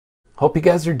Hope you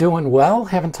guys are doing well.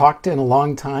 Haven't talked in a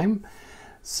long time.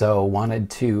 So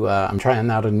wanted to, I'm trying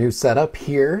out a new setup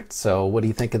here. So what do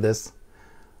you think of this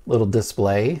little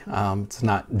display? It's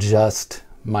not just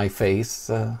my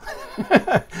face,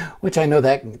 which I know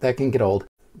that can get old.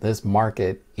 This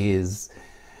market it's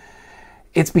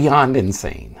beyond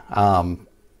insane.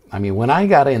 I mean, when I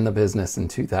got in the business in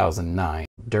 2009,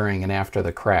 during and after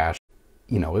the crash,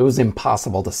 it was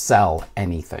impossible to sell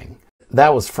anything.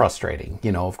 That was frustrating.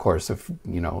 Of course, if,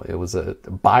 it was a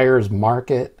buyer's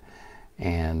market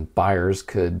and buyers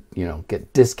could,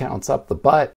 get discounts up the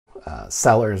butt.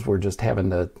 Sellers were just having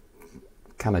to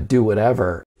kind of do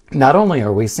whatever. Not only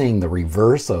are we seeing the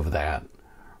reverse of that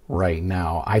right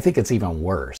now, I think it's even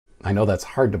worse. I know that's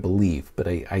hard to believe, but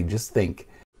I just think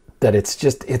that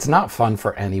it's not fun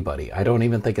for anybody. I don't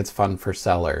even think it's fun for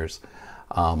sellers.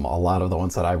 A lot of the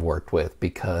ones that I've worked with,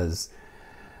 because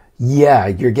yeah,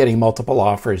 you're getting multiple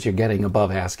offers, you're getting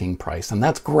above asking price, and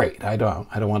that's great. I don't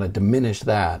want to diminish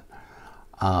that.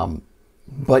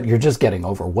 But you're just getting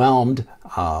overwhelmed.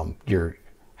 How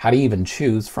do you even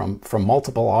choose from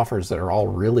multiple offers that are all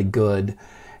really good?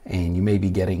 And you may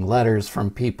be getting letters from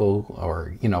people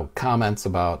or, comments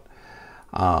about,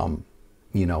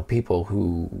 people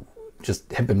who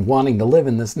just have been wanting to live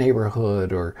in this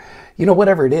neighborhood, or,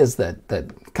 whatever it is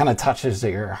that kind of touches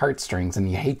your heartstrings, and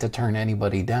you hate to turn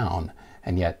anybody down.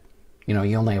 And yet, you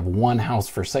only have one house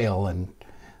for sale and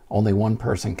only one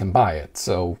person can buy it.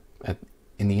 So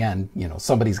in the end,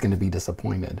 somebody's going to be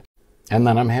disappointed. And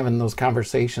then I'm having those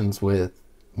conversations with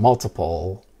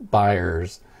multiple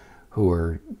buyers who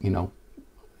are,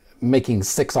 making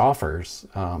 6 offers,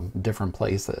 different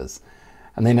places,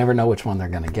 and they never know which one they're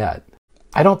going to get.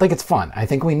 I don't think it's fun. I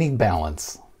think we need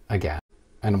balance again.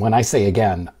 And when I say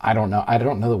again, I don't know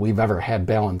that we've ever had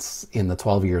balance in the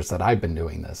 12 years that I've been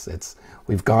doing this.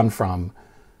 We've gone from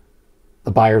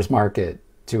the buyer's market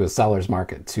to a seller's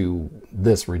market to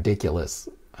this ridiculousness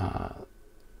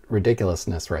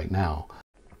right now.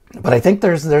 But I think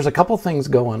there's a couple things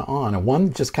going on, and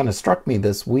one just kind of struck me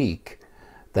this week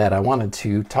that I wanted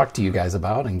to talk to you guys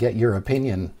about and get your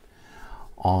opinion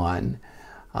on.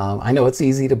 I know it's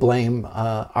easy to blame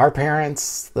our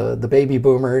parents, the baby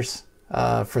boomers,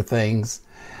 for things,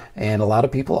 and a lot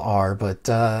of people are, but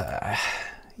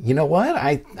you know what?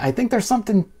 I think there's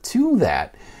something to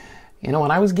that.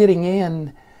 When I was getting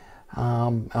in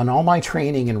on all my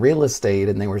training in real estate,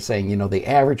 and they were saying, the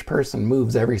average person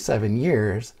moves every 7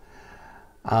 years,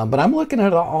 but I'm looking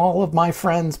at all of my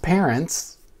friends'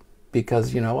 parents,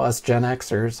 because, us Gen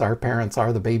Xers, our parents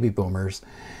are the baby boomers.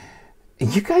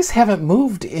 You guys haven't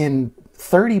moved in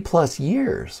 30 plus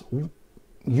years.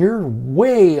 You're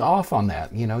way off on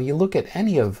that. You look at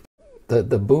any of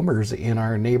the boomers in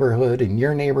our neighborhood, in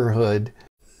your neighborhood,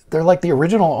 they're like the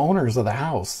original owners of the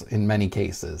house in many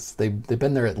cases. They've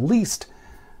been there at least,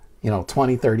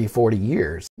 20, 30, 40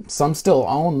 years. Some still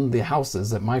own the houses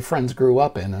that my friends grew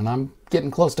up in, and I'm getting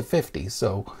close to 50.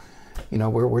 So,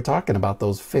 we're talking about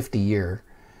those 50-year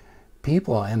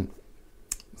people. And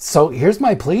so here's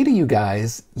my plea to you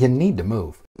guys. You need to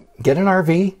move. Get an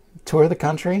RV, tour the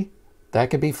country. That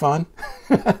could be fun.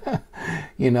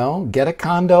 Get a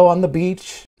condo on the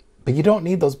beach. But you don't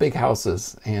need those big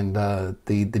houses. And the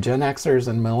Gen Xers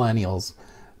and Millennials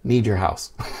need your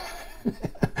house.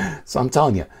 So I'm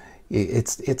telling you,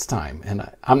 it's time. And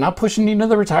I'm not pushing you to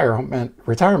the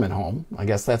retirement home. I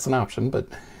guess that's an option. But,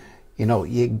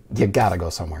 you got to go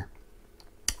somewhere.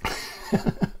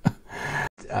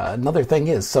 Another thing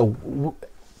is, so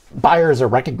buyers are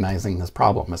recognizing this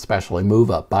problem, especially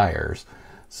move-up buyers.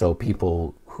 So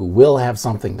people who will have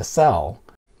something to sell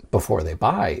before they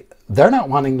buy, they're not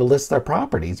wanting to list their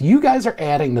properties. You guys are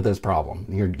adding to this problem.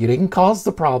 You didn't cause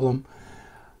the problem,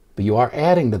 but you are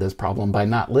adding to this problem by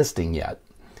not listing yet.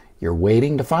 You're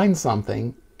waiting to find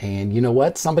something, and you know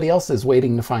what? Somebody else is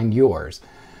waiting to find yours.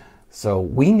 So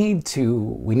we need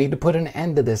to put an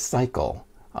end to this cycle.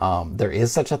 There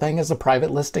is such a thing as a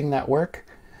private listing network.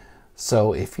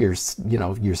 So if you're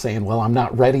saying, well, I'm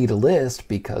not ready to list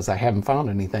because I haven't found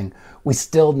anything, we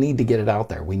still need to get it out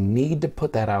there. We need to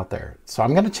put that out there. So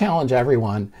I'm going to challenge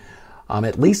everyone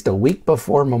at least a week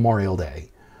before Memorial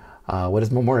Day. What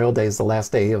is Memorial Day? Is the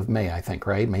last day of May, I think,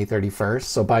 right? May 31st.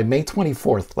 So by May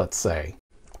 24th, let's say,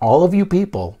 all of you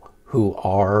people who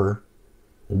are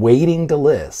waiting to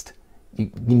list, you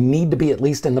need to be at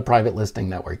least in the private listing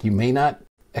network. You may not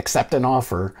accept an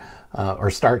offer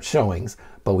or start showings,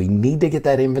 but we need to get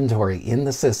that inventory in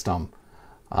the system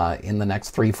in the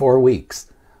next 3-4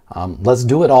 weeks. Let's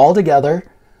do it all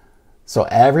together so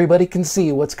everybody can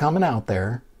see what's coming out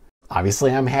there.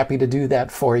 Obviously, I'm happy to do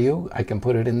that for you. I can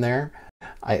put it in there.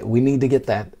 We need to get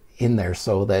that in there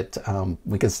so that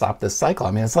we can stop this cycle.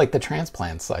 I mean, it's like the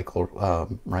transplant cycle,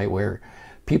 right? Where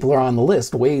people are on the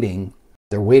list waiting.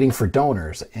 They're waiting for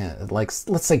donors, and like,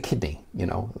 let's say kidney, you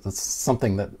know, that's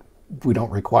something that we don't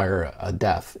require a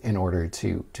death in order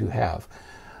to have.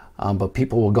 But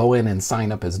people will go in and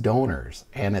sign up as donors.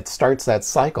 And it starts that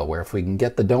cycle where if we can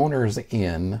get the donors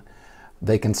in,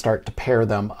 they can start to pair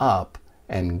them up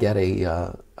and get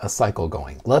a cycle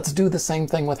going. Let's do the same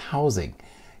thing with housing.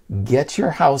 Get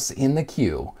your house in the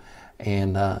queue.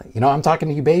 And, you know, I'm talking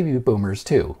to you baby boomers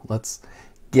too. Let's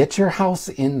get your house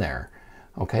in there.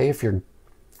 Okay, if you're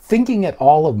thinking at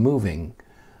all of moving,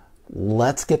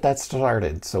 let's get that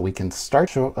started so we can start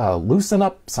to loosen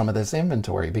up some of this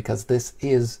inventory, because this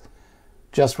is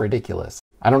just ridiculous.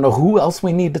 I don't know who else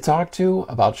we need to talk to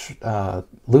about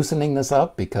loosening this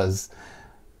up, because,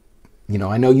 you know,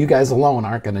 I know you guys alone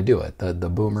aren't going to do it, the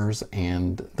boomers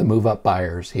and the move-up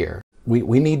buyers here.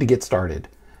 We need to get started.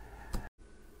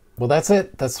 Well, that's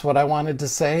it. That's what I wanted to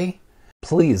say.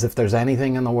 Please, if there's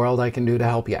anything in the world I can do to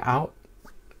help you out,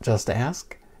 just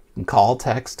ask. You can call,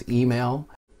 text, email.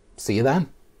 See you then.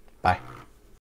 Bye.